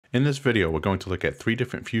In this video, we're going to look at 3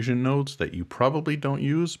 different Fusion nodes that you probably don't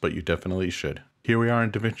use, but you definitely should. Here we are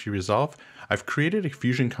in DaVinci Resolve. I've created a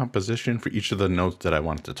Fusion composition for each of the nodes that I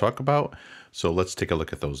wanted to talk about, so let's take a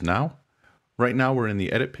look at those now. Right now we're in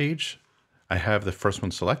the edit page. I have the first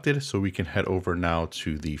one selected, so we can head over now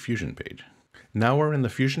to the Fusion page. Now we're in the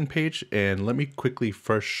Fusion page, and let me quickly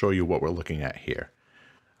first show you what we're looking at here.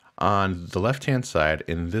 On the left-hand side,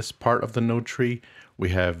 in this part of the node tree, we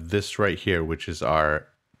have this right here, which is our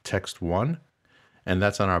text 1, and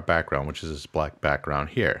that's on our background, which is this black background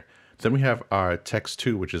here. Then we have our text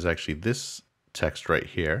 2, which is actually this text right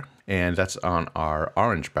here, and that's on our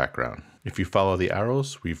orange background. If you follow the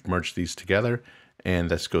arrows, we've merged these together, and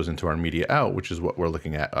this goes into our media out, which is what we're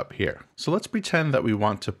looking at up here. So let's pretend that we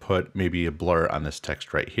want to put maybe a blur on this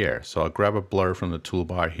text right here. So I'll grab a blur from the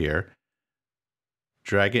toolbar here,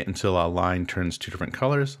 drag it until our line turns 2 different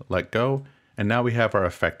colors, let go, and now we have our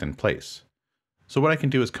effect in place. So what I can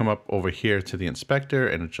do is come up over here to the inspector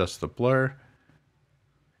and adjust the blur,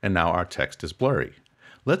 and now our text is blurry.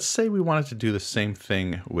 Let's say we wanted to do the same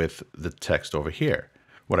thing with the text over here.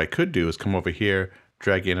 What I could do is come over here,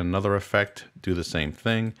 drag in another effect, do the same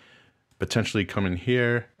thing, potentially come in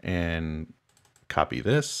here and copy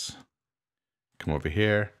this, come over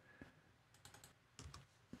here,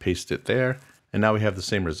 paste it there, and now we have the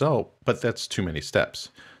same result, but that's too many steps.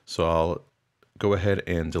 So I'll go ahead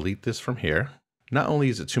and delete this from here. Not only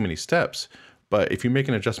is it too many steps, but if you make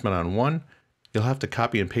an adjustment on one, you'll have to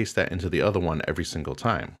copy and paste that into the other one every single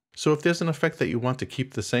time. So if there's an effect that you want to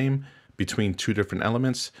keep the same between 2 different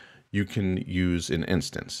elements, you can use an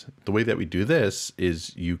instance. The way that we do this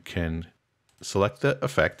is you can select the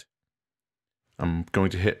effect. I'm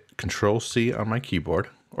going to hit Control-C on my keyboard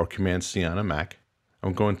or Command-C on a Mac.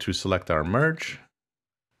 I'm going to select our merge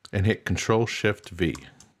and hit Control-Shift-V.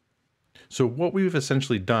 So what we've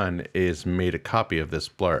essentially done is made a copy of this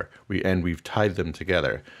blur, and we've tied them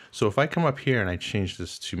together. So if I come up here and I change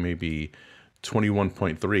this to maybe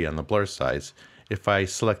 21.3 on the blur size, if I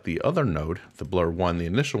select the other node, the blur 1, the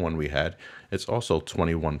initial one we had, it's also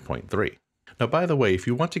 21.3. Now, by the way, if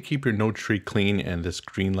you want to keep your node tree clean and this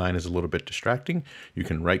green line is a little bit distracting, you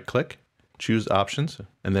can right click, choose options,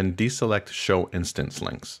 and then deselect show instance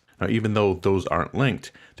links. Now, even though those aren't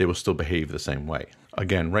linked, they will still behave the same way.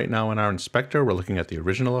 Again, right now in our inspector, we're looking at the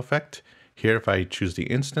original effect. Here, if I choose the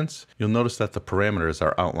instance, you'll notice that the parameters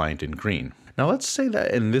are outlined in green. Now let's say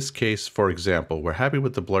that in this case, for example, we're happy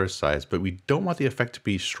with the blur size, but we don't want the effect to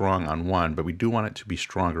be strong on one, but we do want it to be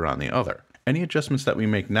stronger on the other. Any adjustments that we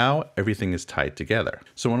make now, everything is tied together.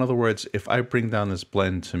 So in other words, if I bring down this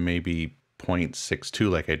blend to maybe 0.62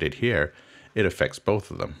 like I did here, it affects both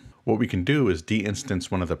of them. What we can do is de-instance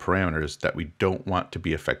one of the parameters that we don't want to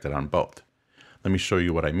be affected on both. Let me show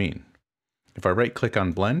you what I mean. If I right click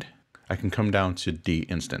on blend, I can come down to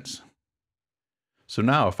de-instance. So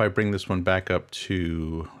now if I bring this one back up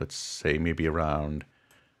to, let's say maybe around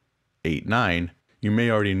 8, 9, you may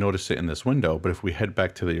already notice it in this window, but if we head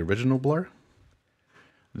back to the original blur,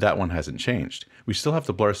 that one hasn't changed. We still have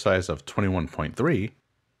the blur size of 21.3,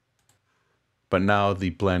 but now the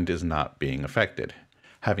blend is not being affected.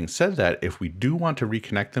 Having said that, if we do want to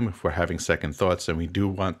reconnect them, if we're having second thoughts and we do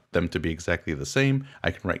want them to be exactly the same,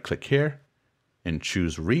 I can right click here and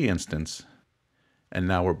choose re-instance, and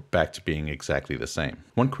now we're back to being exactly the same.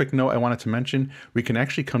 One quick note I wanted to mention, we can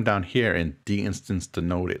actually come down here and de-instance the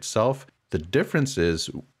node itself. The difference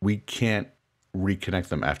is we can't reconnect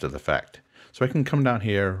them after the fact. So I can come down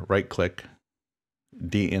here, right click,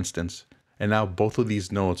 de-instance, and now both of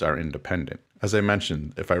these nodes are independent. As I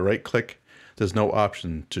mentioned, if I right click, there's no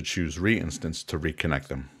option to choose re-instance to reconnect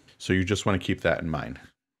them. So you just want to keep that in mind.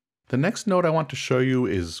 The next node I want to show you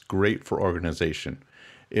is great for organization.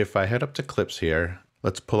 If I head up to clips here,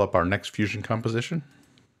 let's pull up our next Fusion composition.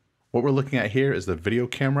 What we're looking at here is the video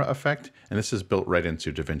camera effect, and this is built right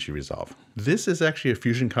into DaVinci Resolve. This is actually a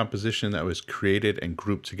Fusion composition that was created and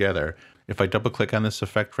grouped together. If I double click on this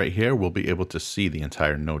effect right here, we'll be able to see the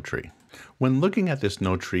entire node tree. When looking at this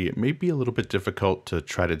node tree, it may be a little bit difficult to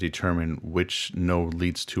try to determine which node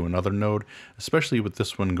leads to another node, especially with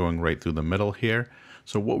this one going right through the middle here.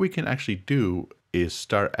 So what we can actually do is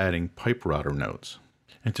start adding pipe router nodes.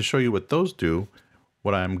 And to show you what those do,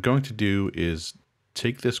 what I'm going to do is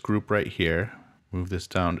take this group right here, move this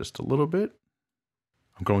down just a little bit.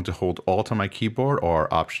 I'm going to hold Alt on my keyboard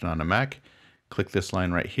or Option on a Mac, click this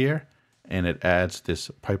line right here, and it adds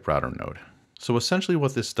this pipe router node. So essentially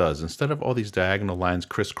what this does, instead of all these diagonal lines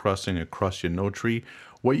crisscrossing across your node tree,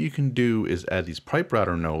 what you can do is add these pipe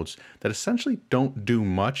router nodes that essentially don't do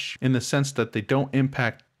much in the sense that they don't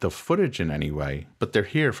impact the footage in any way, but they're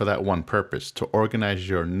here for that one purpose, to organize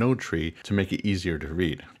your node tree to make it easier to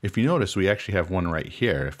read. If you notice, we actually have one right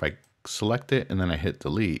here. If I select it and then I hit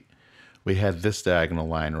delete, we had this diagonal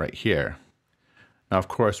line right here. Now, of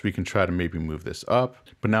course, we can try to maybe move this up,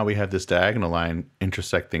 but now we have this diagonal line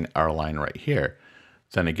intersecting our line right here.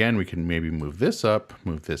 Then again, we can maybe move this up,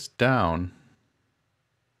 move this down.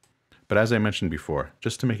 But as I mentioned before,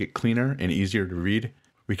 just to make it cleaner and easier to read,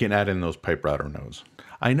 we can add in those pipe router nodes.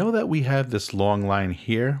 I know that we have this long line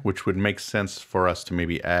here, which would make sense for us to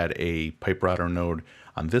maybe add a pipe router node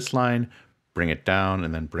on this line, bring it down,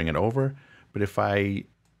 and then bring it over. But if I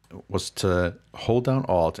was to hold down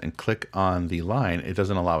Alt and click on the line, it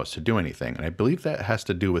doesn't allow us to do anything. And I believe that has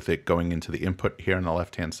to do with it going into the input here on the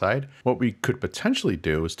left-hand side. What we could potentially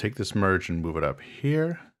do is take this merge and move it up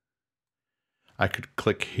here. I could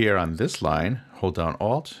click here on this line, hold down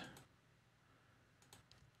Alt.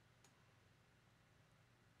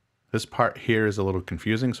 This part here is a little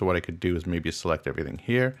confusing, so what I could do is maybe select everything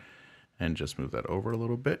here and just move that over a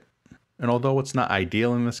little bit. And although it's not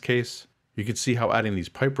ideal in this case, you can see how adding these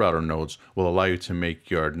pipe router nodes will allow you to make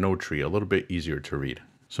your node tree a little bit easier to read.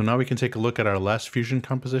 So now we can take a look at our last fusion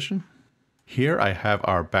composition. Here I have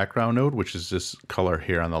our background node, which is this color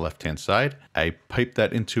here on the left-hand side. I piped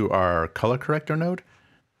that into our color corrector node.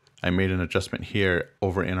 I made an adjustment here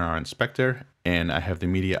over in our inspector, and I have the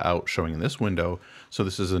media out showing in this window, so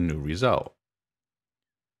this is a new result.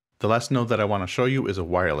 The last node that I want to show you is a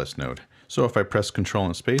wireless node. So if I press Control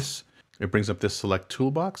and space, it brings up this select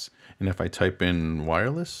toolbox, and if I type in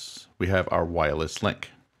wireless, we have our wireless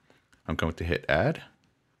link. I'm going to hit add.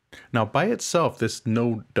 Now by itself, this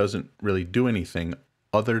node doesn't really do anything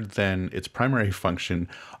other than its primary function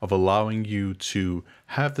of allowing you to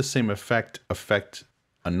have the same effect affect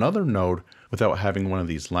another node without having one of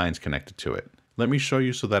these lines connected to it. Let me show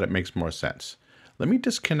you so that it makes more sense. Let me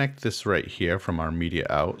disconnect this right here from our media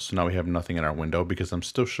out. So now we have nothing in our window because I'm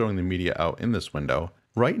still showing the media out in this window.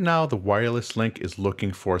 Right now, the wireless link is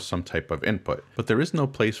looking for some type of input, but there is no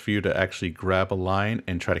place for you to actually grab a line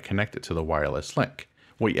and try to connect it to the wireless link.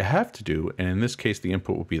 What you have to do, and in this case, the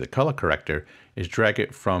input will be the color corrector, is drag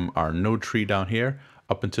it from our node tree down here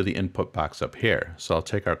up into the input box up here. So I'll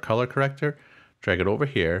take our color corrector, drag it over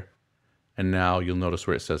here, and now you'll notice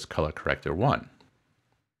where it says color corrector 1.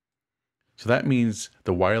 So that means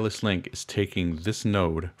the wireless link is taking this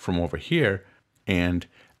node from over here and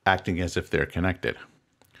acting as if they're connected.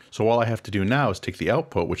 So all I have to do now is take the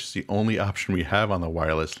output, which is the only option we have on the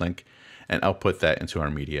wireless link, and output that into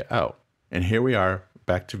our media out. And here we are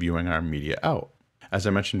back to viewing our media out. As I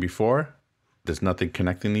mentioned before, there's nothing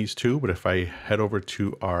connecting these two, but if I head over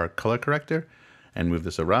to our color corrector and move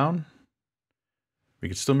this around, we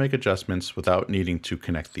can still make adjustments without needing to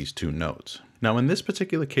connect these two nodes. Now in this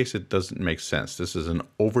particular case, it doesn't make sense. This is an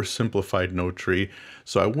oversimplified node tree,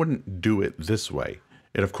 so I wouldn't do it this way.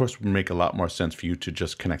 It of course would make a lot more sense for you to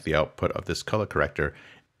just connect the output of this color corrector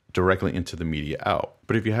directly into the media out.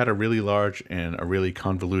 But if you had a really large and a really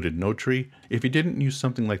convoluted node tree, if you didn't use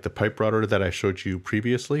something like the pipe router that I showed you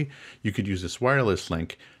previously, you could use this wireless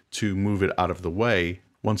link to move it out of the way,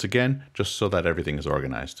 once again, just so that everything is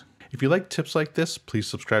organized. If you like tips like this, please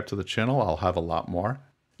subscribe to the channel. I'll have a lot more.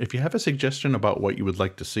 If you have a suggestion about what you would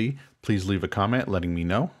like to see, please leave a comment letting me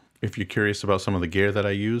know. If you're curious about some of the gear that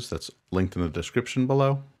I use, that's linked in the description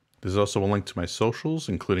below. There's also a link to my socials,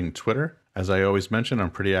 including Twitter. As I always mention,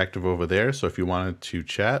 I'm pretty active over there, so if you wanted to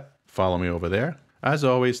chat, follow me over there. As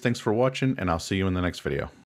always, thanks for watching, and I'll see you in the next video.